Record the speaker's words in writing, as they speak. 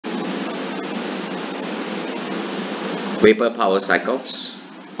vapor power cycles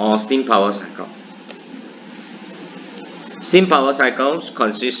or steam power cycle. Steam power cycles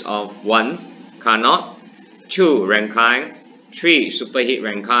consist of 1. Carnot, 2. Rankine, 3. Superheat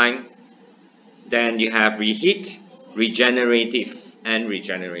Rankine. Then you have reheat, regenerative, and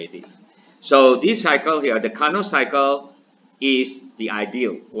regenerative. So this cycle here, the Carnot cycle, is the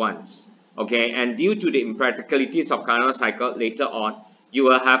ideal ones. Okay, and due to the impracticalities of Carnot cycle, later on you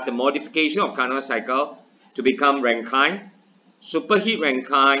will have the modification of Carnot cycle to become Rankine, superheat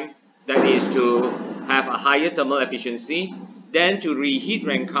Rankine, that is to have a higher thermal efficiency, then to reheat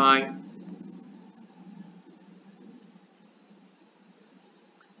Rankine,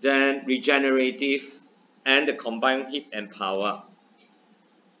 then regenerative, and the combined heat and power,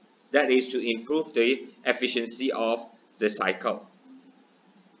 that is to improve the efficiency of the cycle.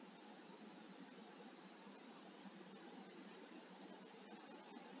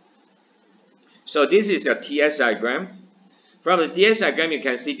 So this is a TS diagram. From the TS diagram, you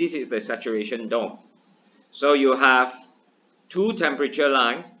can see this is the saturation dome. So you have 2 temperature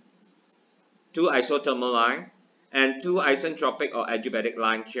line, 2 isothermal line, and 2 isentropic or adiabatic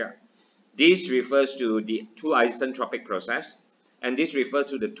line here. This refers to the 2 isentropic process, and this refers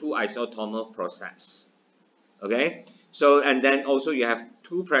to the 2 isothermal process. Okay, so and then also you have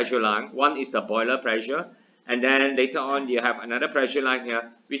 2 pressure line. One is the boiler pressure, and then later on you have another pressure line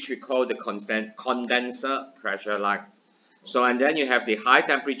here, which we call the condenser pressure line. So and then you have the high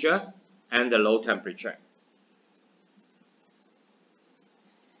temperature and the low temperature.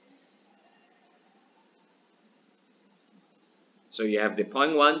 So you have the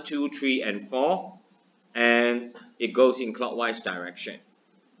point 1, 2, 3, and 4, and it goes in clockwise direction.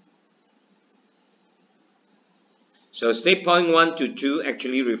 So state point 1 to 2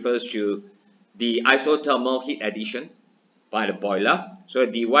 actually refers to the isothermal heat addition by the boiler. So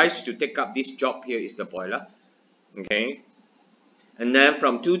the device to take up this job here is the boiler. Okay, and then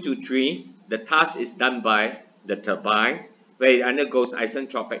from 2 to 3, the task is done by the turbine, where it undergoes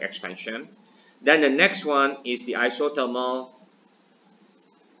isentropic expansion. Then the next one is the isothermal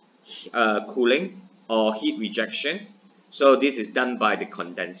cooling or heat rejection. So this is done by the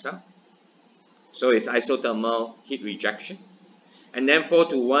condenser. So it's isothermal heat rejection. And then 4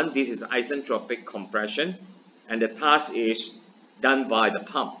 to 1, this is isentropic compression, and the task is done by the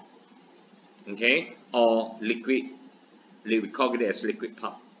pump, okay, or liquid. We call it as liquid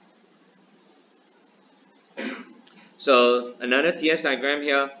pump. So another TS diagram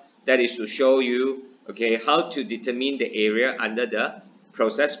here, that is to show you, okay, how to determine the area under the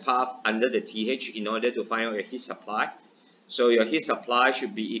process path under the TH in order to find out your heat supply. So your heat supply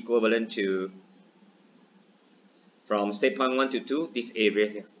should be equivalent to, from state point 1 to 2, this area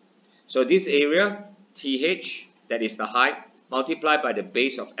here. So this area, TH, that is the height, multiplied by the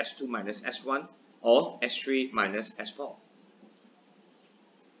base of S2 minus S1 or S3 minus S4.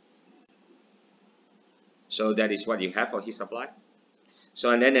 So that is what you have for heat supply.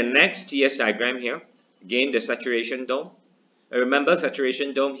 So and then the next TS diagram here, again the saturation dome. Remember,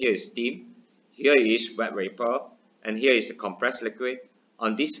 saturation dome, here is steam, here is wet vapor, and here is the compressed liquid.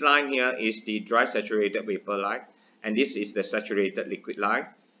 On this line here is the dry saturated vapor line, and this is the saturated liquid line.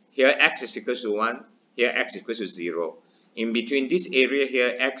 Here x is equal to 1, here x is equal to 0. In between this area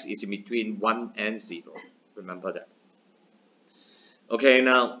here, x is in between 1 and 0. Remember that. Okay,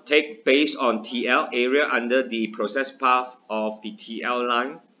 now take based on TL, area under the process path of the TL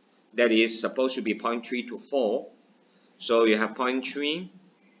line, that is supposed to be 0.3 to 4. So you have 0.3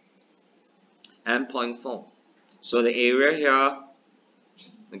 and 0.4. So the area here,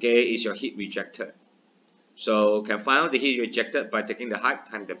 okay, is your heat rejected. So can find out the heat rejected by taking the height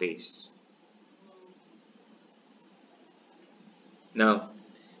times the base. Now,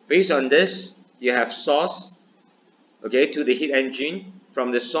 based on this, you have source, okay, to the heat engine.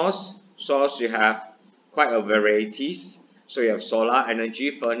 From the source you have quite a varieties. So you have solar energy,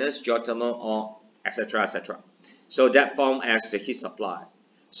 furnace, geothermal, or etc. etc. So that form as the heat supply.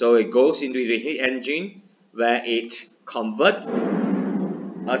 So it goes into the heat engine where it converts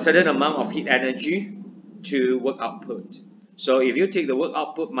a certain amount of heat energy to work output. So if you take the work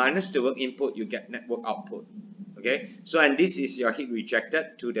output minus the work input, you get net work output. Okay. So and this is your heat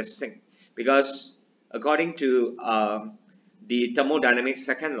rejected to the sink, because according to the thermodynamics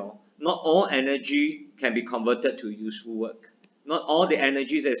second law, not all energy can be converted to useful work. Not all the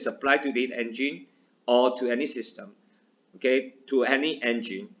energies that is supplied to the heat engine or to any system, okay, to any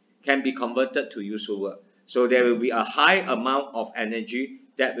engine, can be converted to useful work. So there will be a high amount of energy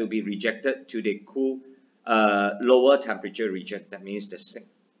that will be rejected to the cool, lower temperature region. That means the sink.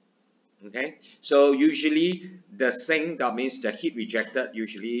 Okay, so usually the sink, that means the heat rejected,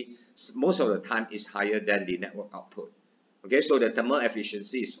 usually most of the time is higher than the network output. Okay, so the thermal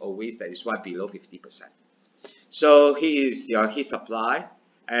efficiency is always, that is why, below 50%. So here is your heat supply,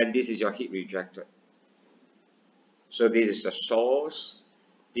 and this is your heat rejected. So this is the source,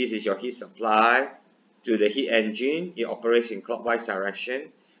 this is your heat supply to the heat engine. It operates in clockwise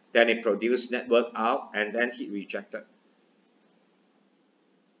direction, then it produces net work out, and then heat rejected.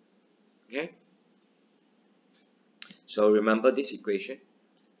 Okay, so remember this equation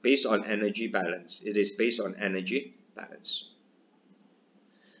based on energy balance. It is based on energy balance.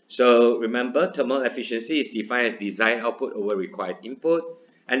 So remember, thermal efficiency is defined as design output over required input,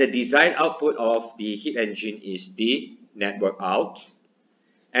 and the design output of the heat engine is the net work out,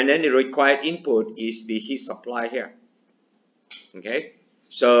 and then the required input is the heat supply here. Okay,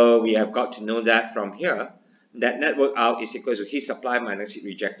 so we have got to know that from here, that net work out is equal to heat supply minus heat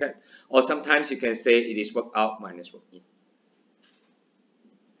rejected, or sometimes you can say it is work out minus work in.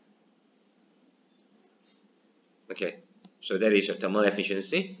 Okay, so that is your thermal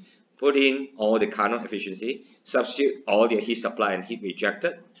efficiency. Put in all the Carnot efficiency, substitute all the heat supply and heat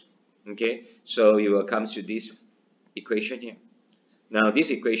rejected. Okay, so you will come to this equation here. Now this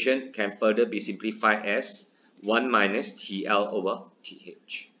equation can further be simplified as 1 minus TL over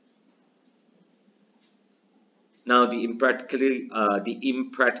TH. Now the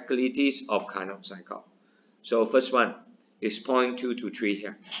impracticalities of Carnot cycle. So first one is point 2 to 3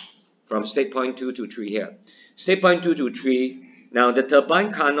 here. From state point 2 to 3 here. State point 2 to 3. Now the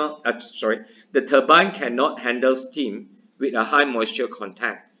turbine cannot handle steam with a high moisture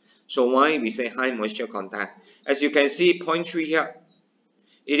content. So why we say high moisture content? As you can see, point 3 here,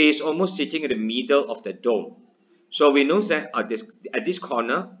 it is almost sitting in the middle of the dome. So we know that at this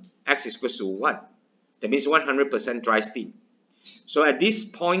corner, x is equal to 1. That means 100% dry steam. So at this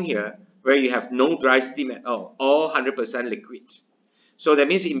point here, where you have no dry steam at all 100% liquid. So that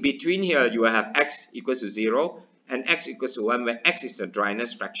means in between here, you will have x equals to 0 and x equals to 1, where x is the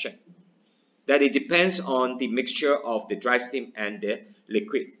dryness fraction. That it depends on the mixture of the dry steam and the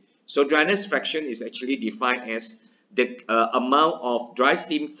liquid. So dryness fraction is actually defined as the amount of dry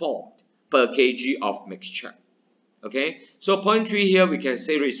steam formed per kg of mixture. Okay, so point 3 here we can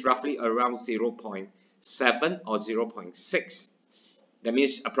say is roughly around 0.7 or 0.6. That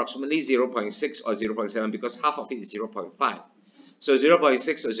means approximately 0.6 or 0.7, because half of it is 0.5. So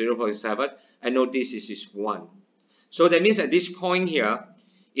 0.6 or 0.7, I know this is 1. So that means at this point here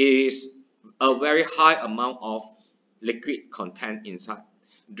is a very high amount of liquid content inside.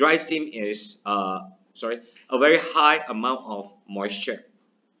 Dry steam is a very high amount of moisture.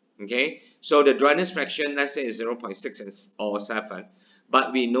 Okay, so the dryness fraction, let's say, is 0.6 or 7,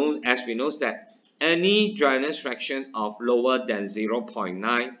 but we know that any dryness fraction of lower than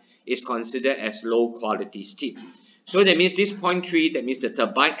 0.9 is considered as low quality steam. So that means this point 3, that means the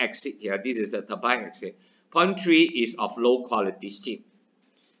turbine exit here, this is the turbine exit. Point 3 is of low quality steam,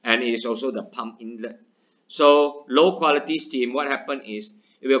 and it is also the pump inlet. So low quality steam, what happens is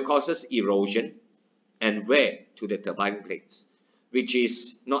it will cause erosion and wear to the turbine blades, which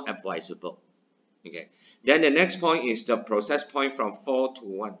is not advisable. Okay. Then the next point is the process point from 4 to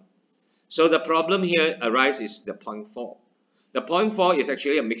 1. So the problem here arises the point 4. The point 4 is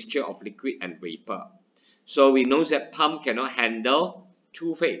actually a mixture of liquid and vapor. So we know that pump cannot handle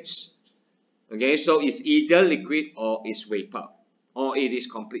two-phase. Okay, so it's either liquid or it's vapor, or it is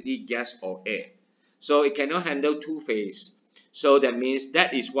completely gas or air. So it cannot handle two-phase. So that means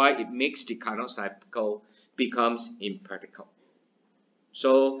that is why it makes the Carnot cycle becomes impractical.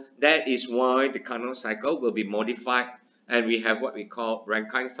 So that is why the Carnot cycle will be modified, and we have what we call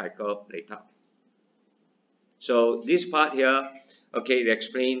Rankine cycle later. So this part here, okay, it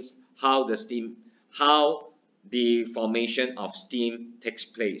explains how the formation of steam takes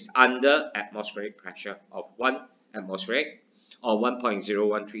place under atmospheric pressure of 1 atmospheric or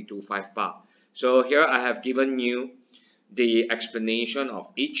 1.01325 bar. So here I have given you the explanation of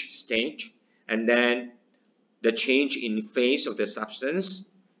each stage, and then the change in phase of the substance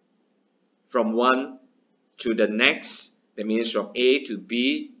from one to the next. That means from A to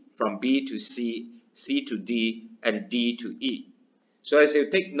B, from B to C, C to D, and D to E. So as you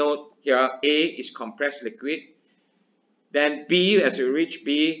take note here, A is compressed liquid. Then B, as you reach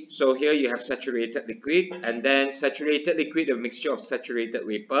B, so here you have saturated liquid, and then saturated liquid, a mixture of saturated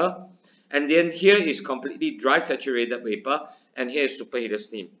vapor. And then here is completely dry saturated vapor, and here is superheated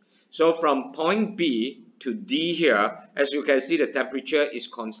steam. So from point B to D here, as you can see, the temperature is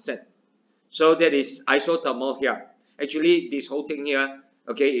constant. So that is isothermal here. Actually, this whole thing here,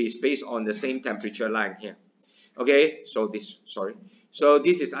 okay, is based on the same temperature line here. Okay, so this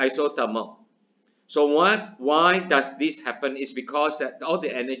is isothermal. So why does this happen is because that all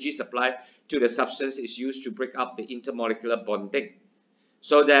the energy supplied to the substance is used to break up the intermolecular bonding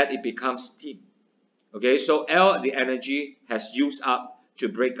so that it becomes steam. Okay, so L, the energy has used up to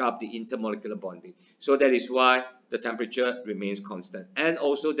break up the intermolecular bonding. So that is why the temperature remains constant. And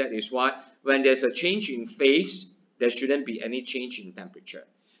also that is why when there's a change in phase, there shouldn't be any change in temperature.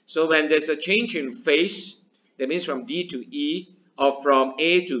 So when there's a change in phase, that means from D to E or from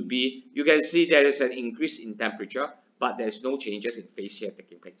A to B, you can see there is an increase in temperature, but there's no changes in phase here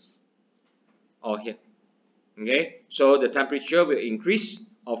taking place. Or here. Okay, so the temperature will increase,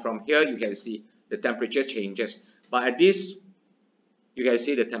 or from here you can see the temperature changes, but at this you can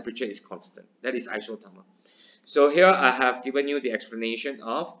see the temperature is constant. That is isothermal. So here I have given you the explanation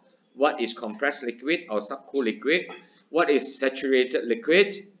of what is compressed liquid or subcooled liquid, what is saturated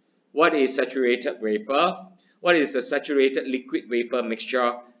liquid, what is saturated vapor, what is the saturated liquid vapor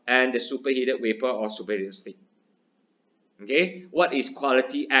mixture, and the superheated vapor or superheated steam. Okay, what is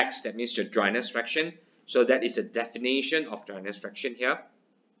quality X? That means the dryness fraction. So that is the definition of dryness fraction here.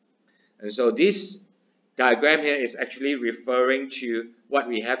 And so this diagram here is actually referring to what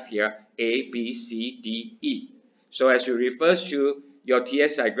we have here, A, B, C, D, E. So as you refer to your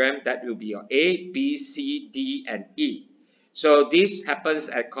TS diagram, that will be your A, B, C, D, and E. So this happens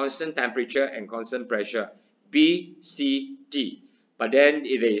at constant temperature and constant pressure, B, C, D. But then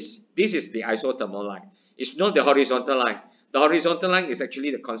this is the isothermal line. It's not the horizontal line. The horizontal line is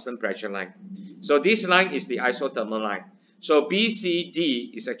actually the constant pressure line. So this line is the isothermal line. So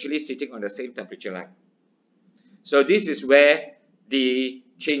BCD is actually sitting on the same temperature line. So this is where the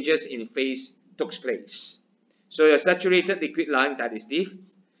changes in phase took place. So the saturated liquid line, that is this,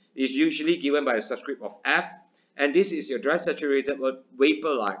 is usually given by a subscript of F. And this is your dry saturated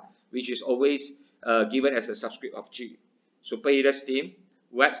vapor line, which is always given as a subscript of G. Superheated steam,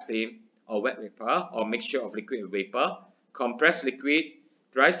 wet steam, or wet vapor, or mixture of liquid and vapor, compressed liquid,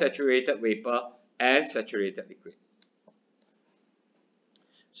 dry saturated vapor, and saturated liquid.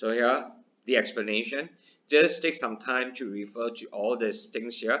 So here, the explanation. Just take some time to refer to all these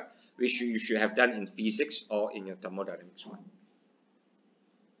things here, which you should have done in physics or in your thermodynamics one.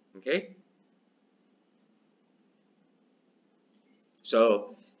 Okay?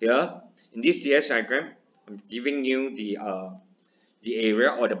 So here, in this TS diagram, I'm giving you the area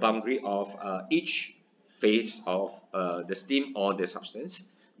or the boundary of each phase of the steam or the substance.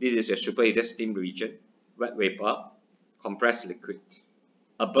 This is a superheated steam region, wet vapor, compressed liquid.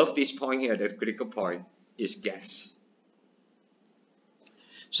 Above this point here, the critical point is gas.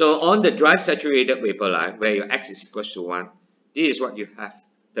 So on the dry saturated vapor line, where your X is equal to 1, this is what you have,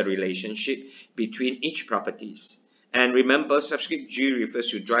 the relationship between each properties. And remember, subscript G refers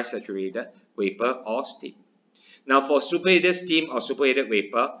to dry saturated vapor or steam. Now for superheated steam or superheated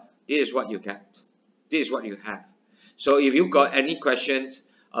vapor, this is what you get. This is what you have. So if you got any questions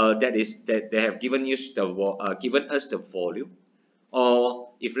that they have given us the volume, or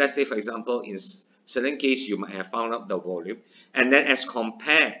if let's say for example in certain case you might have found out the volume, and then as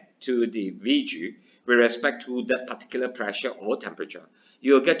compared to the Vg with respect to that particular pressure or temperature,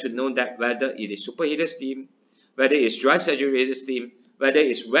 you will get to know that whether it is superheated steam, whether it is dry saturated steam, whether it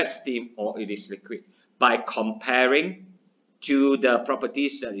is wet steam, or it is liquid, by comparing to the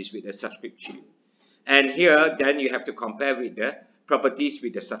properties that is with the subscript G. And here then you have to compare with the properties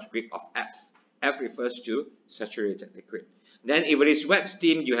with the subscript of F. F refers to saturated liquid. Then if it is wet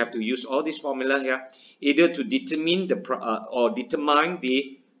steam, you have to use all this formula here, either to determine determine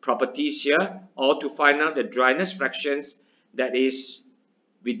the properties here, or to find out the dryness fractions that is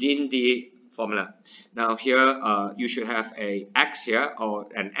within the formula. Now here you should have a X here, or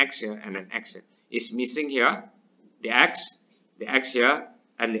an X here, and an X here. It's missing here, the X here,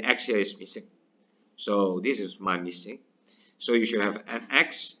 and the X here is missing. So this is my missing. So you should have an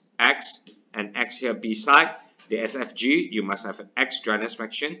X, and X here beside the SFG, you must have an X dryness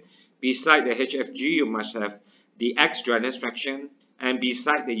fraction. Beside the HFG, you must have the X dryness fraction. And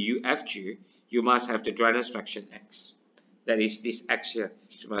beside the UFG, you must have the dryness fraction X. That is this X here.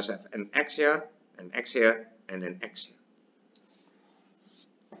 So you must have an X here, an X here, and an X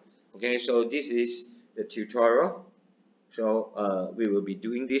here. Okay, so this is the tutorial. So we will be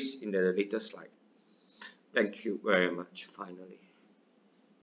doing this in the later slide. Thank you very much, finally.